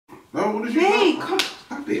What did you Babe, do? come.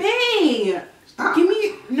 Stop it. Babe. Stop. Give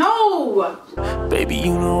me. No. Baby,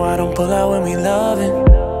 you know I don't pull out when we loving.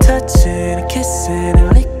 Touching, kissing,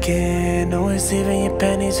 and licking. No one's leaving your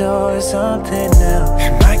panties or something now.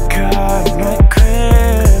 In my car, in my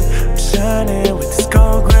crib, I'm shining with this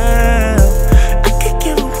gold grill. I could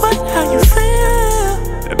give a what how you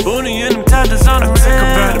feel. That booty and them tattoos on the rim. Take a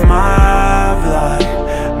bite of my blood,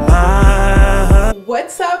 my.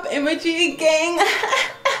 What's up, Imagery Gang?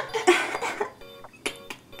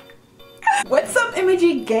 What's up,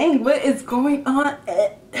 Imagery Gang? What is going on?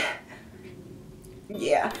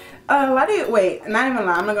 Yeah, a lot of wait, not even a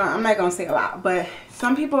lot. I'm not gonna say a lot, but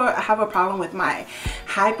some people have a problem with my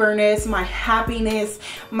hyperness, my happiness,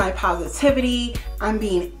 my positivity. I'm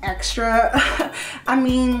being extra. I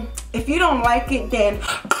mean, if you don't like it, then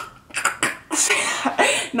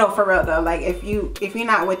no, for real though. Like if you're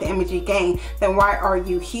not with the Imagery Gang, then why are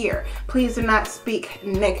you here? Please do not speak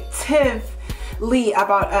negatively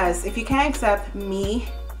about us. If you can't accept me,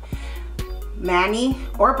 Manny,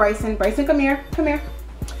 or Bryson, come here, come here.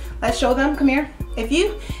 Let's show them, come here. If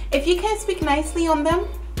you can't speak nicely on them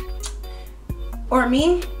or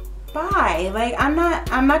me, bye. Like I'm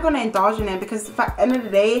not gonna indulge in it, because at the end of the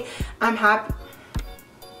day, I'm happy.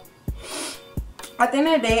 At the end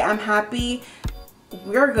of the day, I'm happy.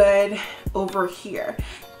 We're good over here.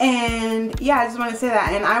 And yeah, I just want to say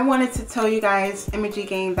that. And I wanted to tell you guys, Imagery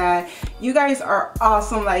Gang, that you guys are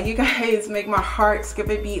awesome. Like you guys make my heart skip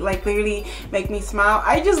a beat, like literally make me smile.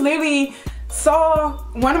 I just literally saw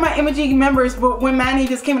one of my Imagery members when Manny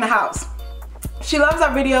just came in the house. She loves our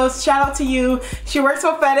videos. Shout out to you. She works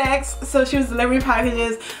for FedEx, so she was delivering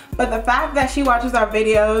packages. But the fact that she watches our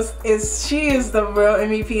videos she is the real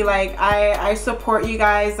MVP. Like I support you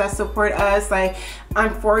guys that support us. Like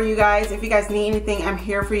I'm for you guys. If you guys need anything, I'm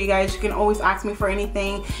here for you guys. You can always ask me for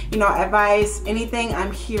anything, you know, advice, anything.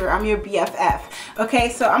 I'm here. I'm your BFF. Okay,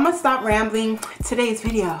 so I'm gonna stop rambling. Today's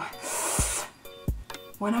video,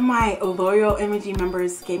 one of my loyal Imagery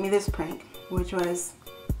members gave me this prank, which was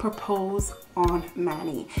propose on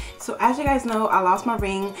Manny. So as you guys know, I lost my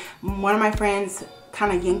ring. One of my friends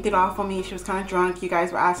kind of yanked it off on me. She was kind of drunk. You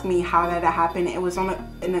guys were asking me how that happened. It was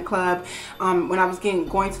in the club. When I was going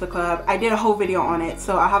to the club, I did a whole video on it,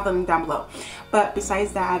 so I'll have the link down below. But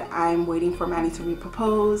besides that, I'm waiting for Manny to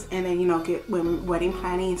repropose and then, you know, get wedding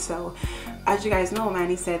planning. So as you guys know,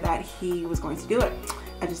 Manny said that he was going to do it.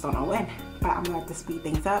 I just don't know when, but I'm gonna have to speed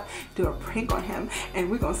things up, do a prank on him, and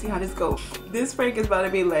we're gonna see how this goes. This prank is about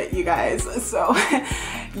to be lit, you guys. So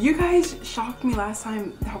you guys shocked me last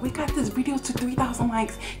time that we got this video to 3,000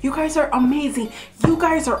 likes. You guys are amazing. You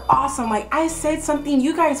guys are awesome. Like I said something,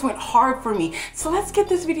 you guys went hard for me. So let's get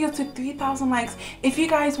this video to 3,000 likes if you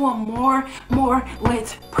guys want more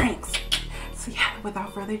lit pranks. So yeah,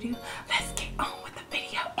 without further ado, let's get on with the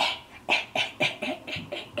video.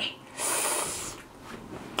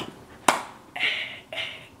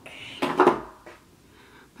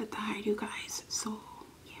 But tired, you guys, so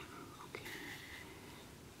yeah, okay.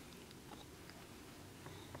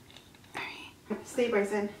 Alright, stay,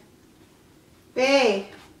 Bryson. Babe,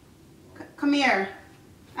 come here.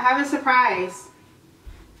 I have a surprise.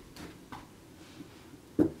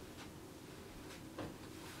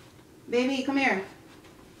 Baby, come here.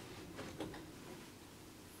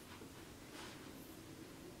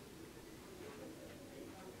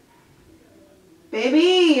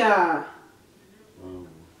 Baby!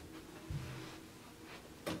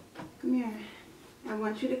 Come here. I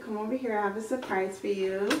want you to come over here. I have a surprise for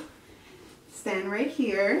you. Stand right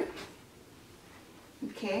here.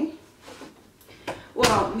 Okay.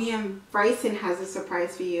 Well, me and Bryson has a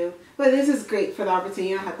surprise for you. But this is great for the opportunity.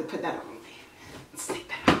 You don't have to put that on. Let's take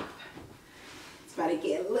that off. It's about to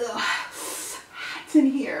get a little hot in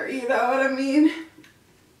here. You know what I mean?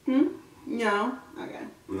 No? Okay.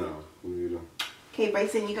 No. You don't. Okay,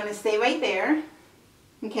 Bryson, you're going to stay right there.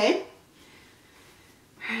 Okay?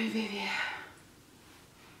 Alright, baby.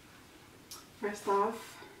 First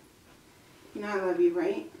off, you know I love you,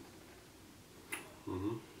 right?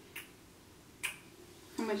 Mm-hmm.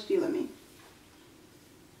 How much do you love me?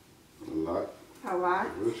 A lot. A lot?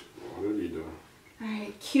 What are you doing?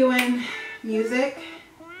 Alright, cueing music.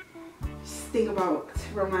 Just think about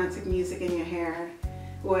romantic music in your hair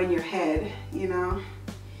or in your head, you know?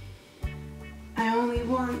 I only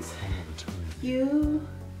want you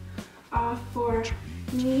all for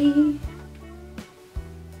me.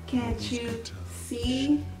 Can't you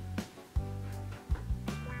see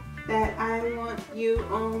that I want you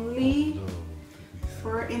only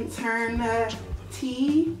for eternity?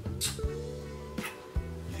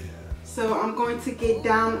 So I'm going to get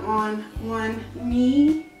down on one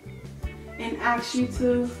knee and ask you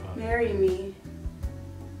to marry me.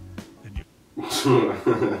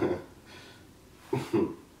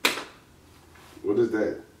 What is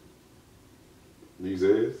that? These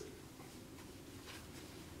eggs?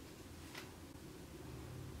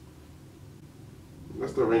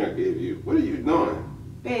 That's the ring I gave you. What are you doing?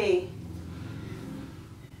 Babe.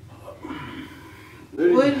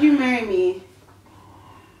 Would you marry me?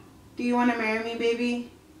 Do you want to marry me,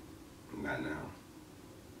 baby? Not now.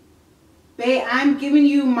 Babe, I'm giving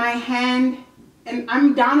you my hand and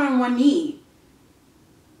I'm down on one knee.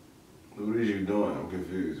 What are you doing? I'm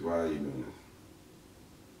confused. Why are you doing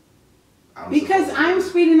this? Because I'm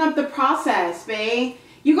speeding up the process, babe.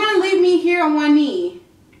 You're going to leave me here on one knee.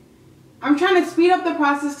 I'm trying to speed up the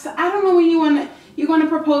process because I don't know when you're going to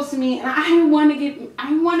propose to me, and I want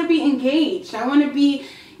to be engaged. I want to be,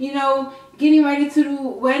 you know, getting ready to do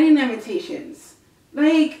wedding invitations.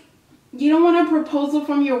 Like, you don't want a proposal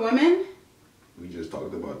from your woman? We just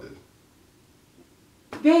talked about this.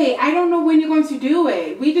 Babe, I don't know when you're going to do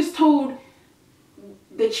it. We just told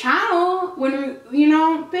the channel when we, you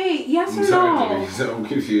know, babe, yes or no? I'm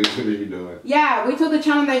confused. What are you doing? Yeah, we told the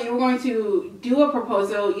channel that you were going to do a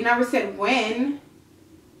proposal. You never said when.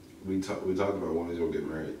 We talked about when you'll get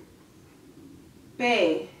married.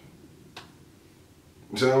 Babe.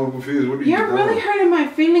 So I'm confused. What are you doing? You're really hurting my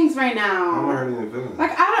feelings right now. I'm not hurting your feelings.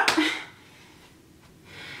 Like, I don't...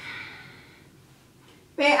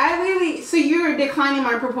 Babe, so you're declining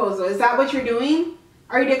my proposal. Is that what you're doing?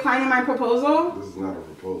 Are you declining my proposal? This is not a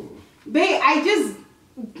proposal. Babe, I just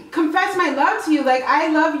confessed my love to you. Like, I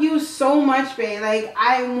love you so much, babe. Like,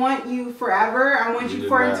 I want you forever. I want you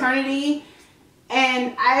for eternity.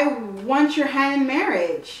 And I want your hand in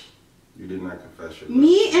marriage. You did not confess your love.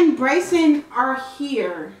 Me and Bryson are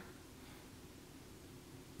here.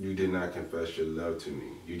 You did not confess your love to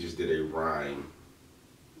me. You just did a rhyme.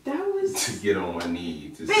 That was... To get on one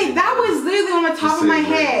knee. Babe, that was literally on the top of my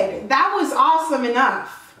head. That was awesome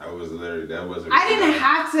enough. That wasn't... I didn't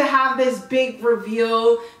have to have this big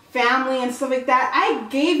reveal, family and stuff like that. I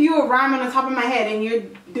gave you a rhyme on the top of my head and you're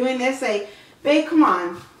doing this. Like, babe, come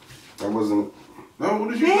on. That wasn't... No, what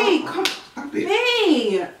did you do? Babe, come... Stop it.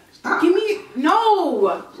 Babe. Stop. Give me...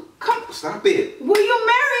 No. Come... Stop it. Will you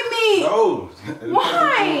marry me? No.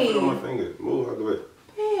 Why? Put it on my finger. Move out the way.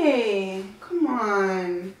 Babe, come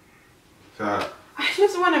on. Stop. I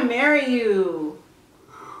just want to marry you.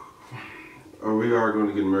 Oh, we are going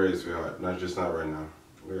to get married, sweetheart. Not right now.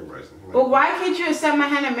 We're Bryson. But why can't you accept my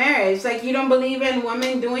hand in marriage? Like, you don't believe in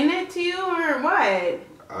women doing it to you or what?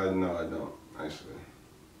 No, I don't, actually.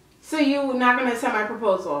 So you're not going to accept my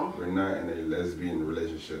proposal? We're not in a lesbian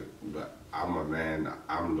relationship, but I'm a man.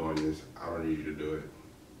 I'm doing this. I don't need you to do it.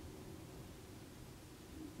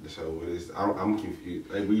 So what is? I'm confused.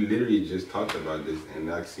 Like, we literally just talked about this,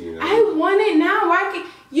 and I seen. I want it now. Why can't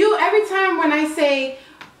you? Every time when I say,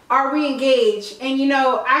 "Are we engaged?" and you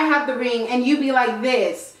know I have the ring, and you be like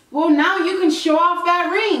this. Well, now you can show off that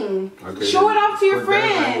ring. Okay, show it off to your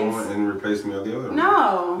friends. And replace me with the other one.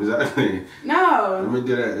 No. Exactly. No. Let me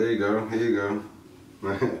do that. There you go. Here you go.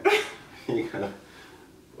 Here you go.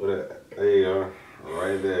 There you go.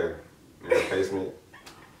 Right there. Replacement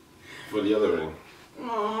for the other ring.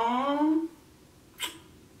 Aww.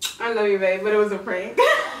 I love you, babe, but it was a prank.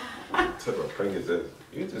 What type of prank is this?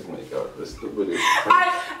 You just make up the stupidest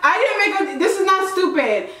prank. I didn't make up. This is not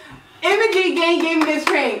stupid. Imagery Gang gave me this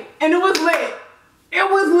prank, and it was lit. It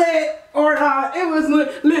was lit or not. It was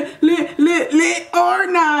lit or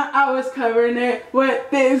not. I was covering it with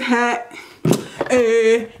this hat.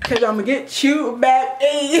 Cause I'm gonna get you back.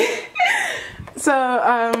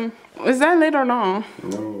 So, was that lit or no? No,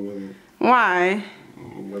 it wasn't. Why?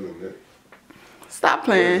 It wasn't lit. Stop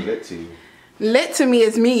playing. It was lit to you. Lit to me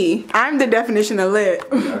is me. I'm the definition of lit.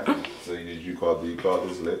 Exactly. So do you call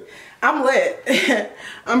this lit? I'm lit.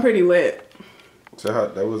 I'm pretty lit. So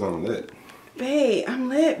that wasn't lit. Babe, I'm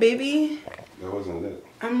lit, baby. That wasn't lit.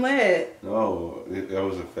 I'm lit. No, that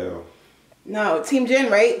was a fail. No, Team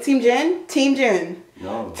Jen, right? Team Jen? Team Jen.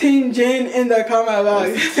 No. Team Jen in the comment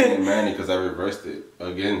box. Team Mannie, because I reversed it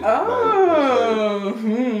again. Oh.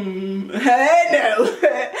 Hey, no.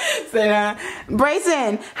 Say that.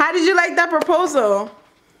 Bryson, how did you like that proposal?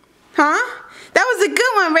 Huh? That was a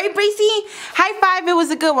good one, right, Bryson? High five, it was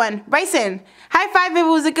a good one. Bryson, high five, it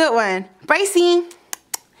was a good one. Bryson.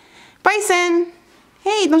 Bryson.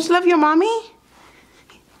 Hey, don't you love your mommy?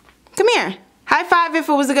 Come here. High five if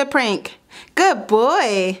it was a good prank. Good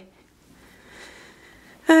boy.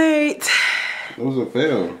 Alright. It was a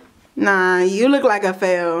fail. Nah, you look like a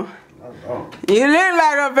fail. I don't. You look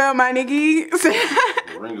like a fail, my nigga.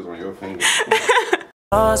 The ring is on your finger.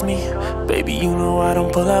 me. Baby, you know I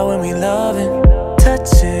don't pull out when we loving.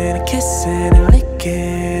 Touching and kissing and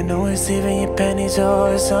licking. No one's leaving your panties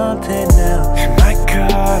or something now. In my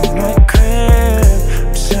car, in my crib,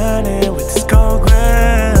 I'm shining with this gold grill.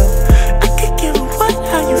 I could give a what,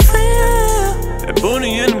 how you feel. That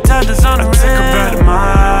booty and them toddlers on the grill. Take a bite of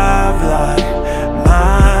my blood,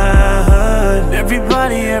 my hood.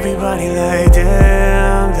 Everybody like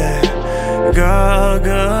damn, that girl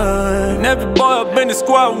good. And every boy up in the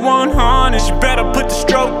squad 100. You better put the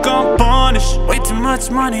stroke on punish. Way too much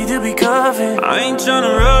money to be covered. I ain't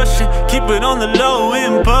tryna rush it, keep it on the low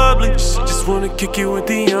in public. She just wanna kick it with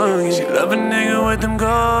the youngin'. She love a nigga with them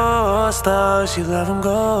ghost stars. She love them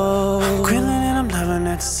gold. I'm grilling and I'm loving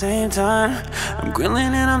at the same time. I'm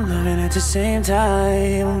grilling and I'm loving at the same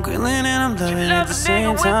time. I'm grilling and I'm loving at the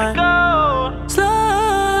same time. Slow